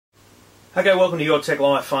Okay, welcome to Your Tech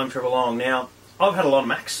Life. I'm Trevor Long. Now, I've had a lot of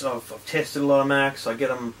Macs. I've tested a lot of Macs. I get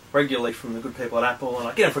them regularly from the good people at Apple, and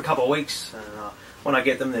I get them for a couple of weeks. And when I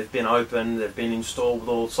get them, they've been opened, they've been installed with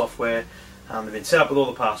all the software, they've been set up with all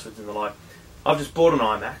the passwords and the like. I've just bought an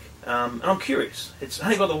iMac, and I'm curious. It's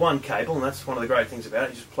only got the one cable, and that's one of the great things about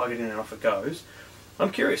it. You just plug it in and off it goes.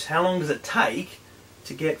 I'm curious, how long does it take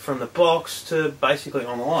to get from the box to basically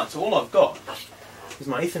on the line? So all I've got is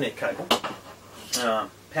my Ethernet cable.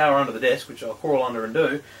 Power under the desk, which I'll crawl under and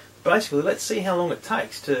do. Basically, let's see how long it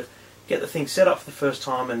takes to get the thing set up for the first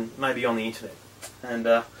time and maybe on the internet. And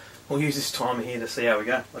we'll use this timer here to see how we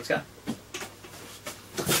go. Let's go.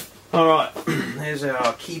 Alright, there's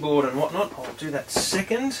our keyboard and whatnot. I'll do that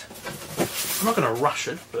second. I'm not going to rush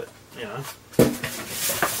it, but, you know,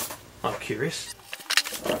 I'm curious.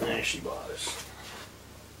 There she goes.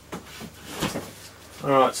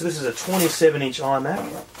 Alright, so this is a 27-inch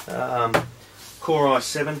iMac. Core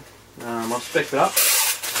i7, I've spec'd it up,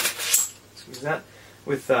 excuse that,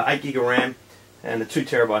 with 8GB of RAM and a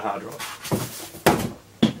 2TB hard drive.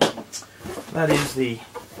 That is the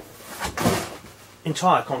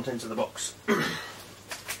entire contents of the box. Peel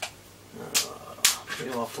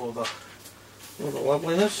off all the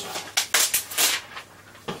loveliness.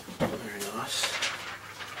 Very nice.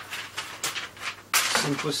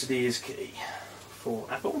 Simplicity is key for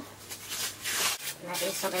Apple. That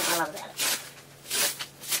is something I love about it.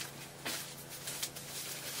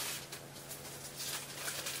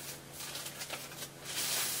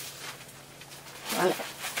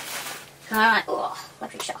 Alright, oh,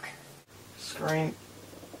 electric shock. Screen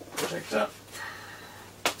protector.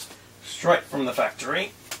 Straight from the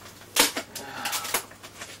factory.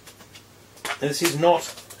 This is not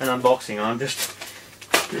an unboxing, I'm just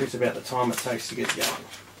curious about the time it takes to get going.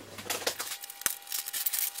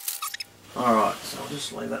 Alright, so I'll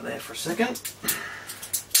just leave that there for a second.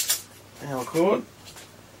 Power cord.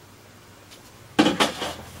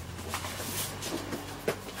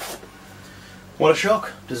 What a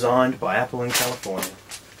shock! Designed by Apple in California.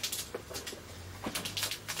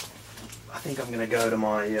 I think I'm going to go to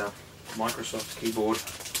my Microsoft keyboard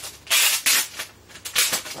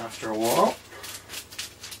after a while.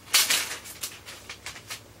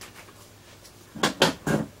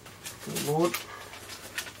 Keyboard.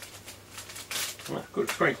 Oh, good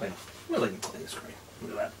screen cleaner. We'll even clean the screen.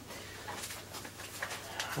 Look at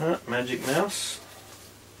that. Magic mouse.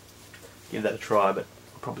 Give that a try, but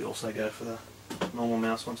I'll probably also go for the normal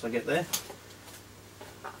mouse once I get there.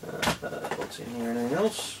 What's in here? Anything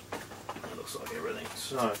else? It looks like everything.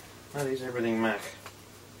 So, that is everything Mac.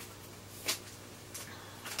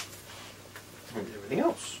 And everything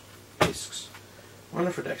else. Discs. I wonder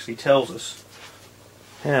if it actually tells us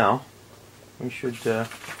how we should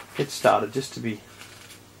get started, just to be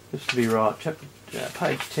right. Chapter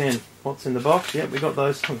page 10. What's in the box? Yep, we got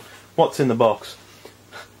those. What's in the box?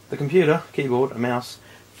 The computer, keyboard, a mouse,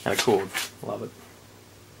 and a cord. Love it.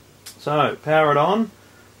 So, power it on,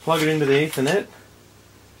 plug it into the Ethernet,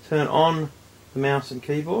 turn on the mouse and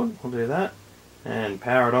keyboard, we'll do that, and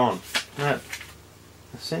power it on. That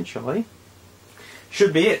essentially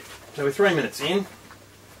should be it. So we're 3 minutes in.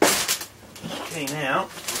 Okay, now,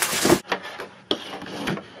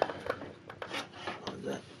 put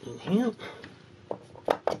that in here.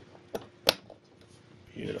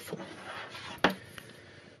 Beautiful.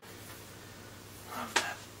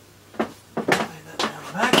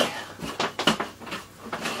 Back.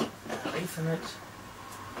 Ethernet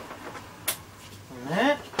and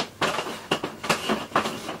that,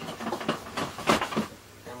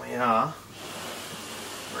 and we are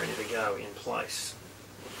ready to go in place.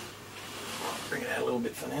 I'll bring it out a little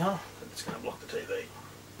bit for now, but it's going to block the TV.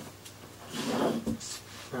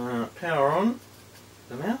 Power on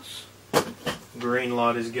the mouse. Green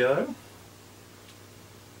light is go.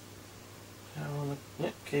 Power on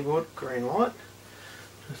the keyboard. Green light.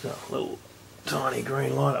 Just a little tiny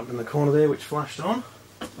green light up in the corner there which flashed on.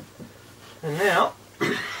 And now,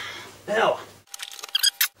 power.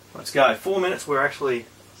 Let's go. 4 minutes, we're actually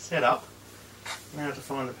set up. Now to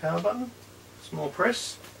find the power button. Small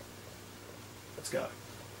press. Let's go.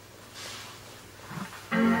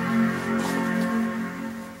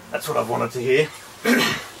 That's what I've wanted to hear.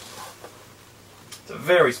 It's a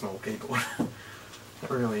very small keyboard. It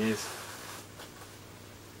really is.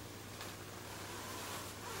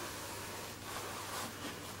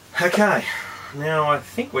 Okay, now I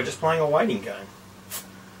think we're just playing a waiting game.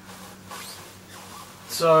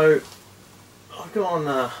 So, I've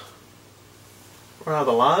gone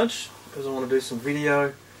rather large because I want to do some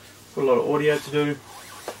video, got a lot of audio to do,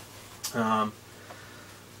 so I'm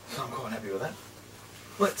quite happy with that.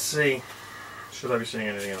 Let's see, should I be seeing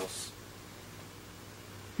anything else?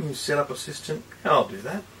 New setup assistant. I'll do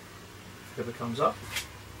that. If it comes up.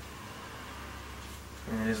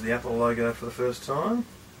 And there's the Apple logo for the first time.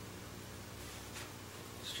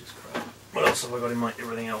 Let's just grab. What else have I got in my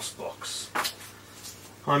everything else box?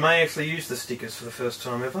 I may actually use the stickers for the first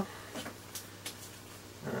time ever.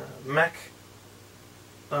 Mac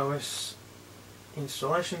OS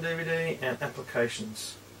installation DVD and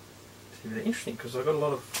applications DVD. Interesting, because I've got a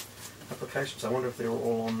lot of applications. I wonder if they're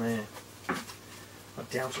all on there. I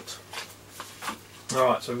doubt it.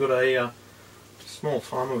 Alright, so we've got a small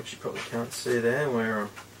timer, which you probably can't see there. We're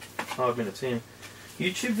 5 minutes in.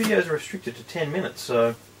 YouTube videos are restricted to 10 minutes,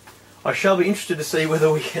 so I shall be interested to see whether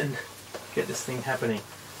we can get this thing happening.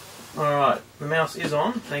 Alright, the mouse is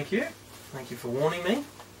on, thank you. Thank you for warning me.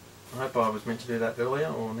 I hope I was meant to do that earlier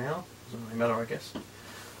or now. Doesn't really matter, I guess.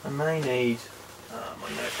 I may need my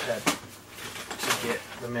notepad to get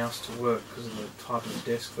the mouse to work because of the type of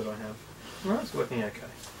desk that I have. No, it's working okay,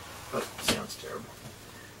 but it sounds terrible.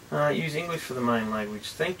 Use English for the main language,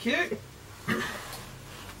 thank you. Oh,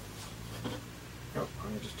 I'm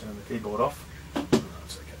going to just turn the keyboard off. No,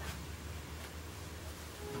 it's okay.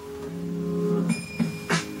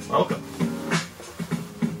 Welcome.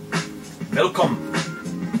 Welcome.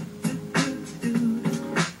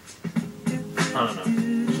 I don't know.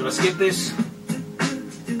 Should I skip this?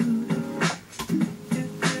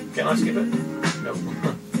 Can I skip it? No.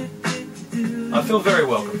 I feel very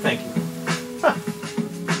welcome, thank you.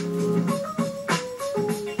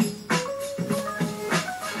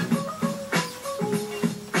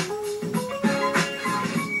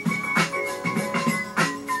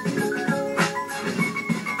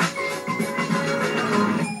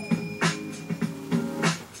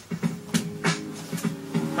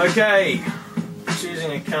 Okay,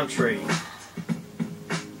 choosing a country.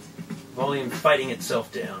 Volume fading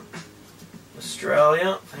itself down.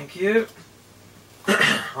 Australia, thank you.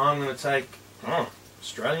 I'm going to take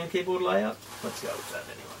Australian keyboard layout. Let's go with that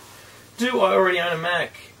anyway. Do I already own a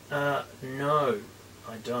Mac? No,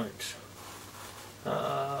 I don't.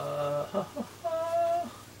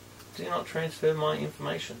 Do not transfer my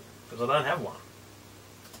information because I don't have one.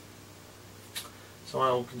 So I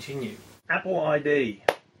will continue. Apple ID.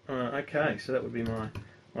 Okay, so that would be my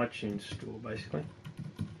iTunes store basically.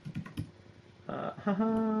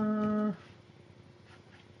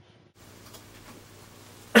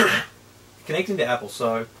 Connecting to Apple,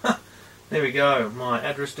 so there we go. My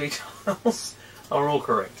address details are all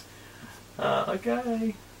correct.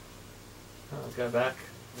 Okay, I'll go back.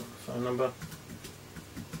 Phone number.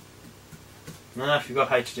 Nah, if you've got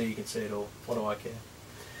HD, you can see it all. What do I care?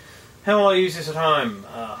 How will I use this at home?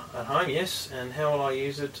 At home, yes. And how will I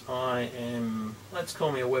use it? I am. Let's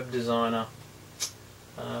call me a web designer.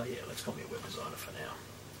 Yeah, let's call me a web designer for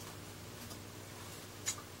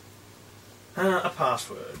now. A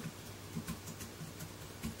password.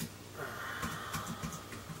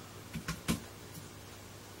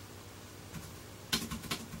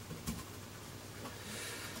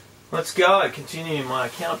 Let's go. Continue. My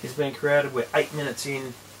account is being created. We're 8 minutes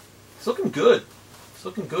in. It's looking good. It's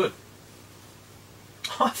looking good.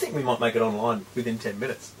 I think we might make it online within 10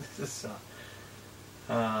 minutes. This is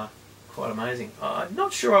quite amazing. I'm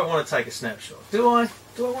not sure I want to take a snapshot. Do I?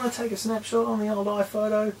 Do I want to take a snapshot on the old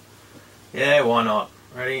iPhoto? Yeah, why not?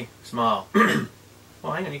 Ready? Smile. Oh,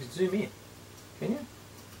 hang on, you can zoom in. Can you? Is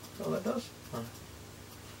that what that does? No.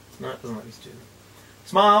 No, it doesn't let me zoom in.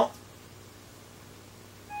 Smile.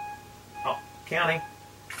 Oh, counting.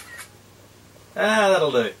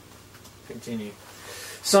 That'll do. Continue.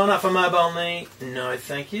 Sign up for mobile me? No,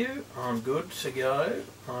 thank you. I'm good to go.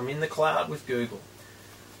 I'm in the cloud with Google.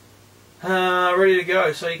 Ready to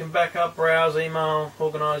go. So you can back up, browse, email,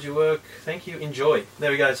 organise your work. Thank you. Enjoy.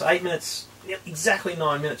 There we go. So 8 minutes, exactly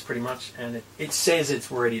 9 minutes pretty much, and it says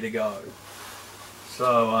it's ready to go.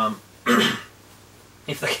 So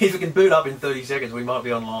if it can boot up in 30 seconds, we might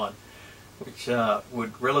be online, which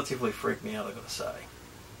would relatively freak me out, I've got to say.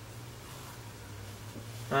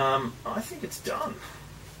 I think it's done.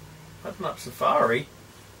 Open up Safari,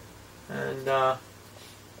 and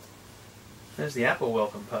there's the Apple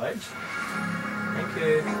welcome page. Thank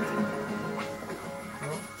you.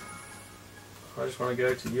 Oh, I just want to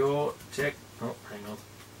go to your tech. Oh, hang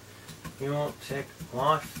on.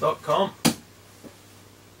 yourtechlife.com.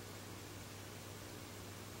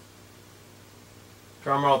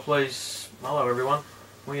 Drum roll, please. Hello, everyone.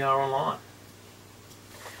 We are online.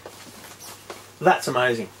 That's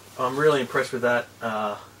amazing. I'm really impressed with that.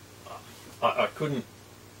 I couldn't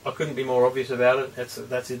be more obvious about it.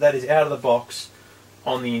 That is out of the box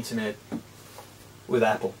on the internet with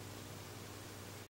Apple.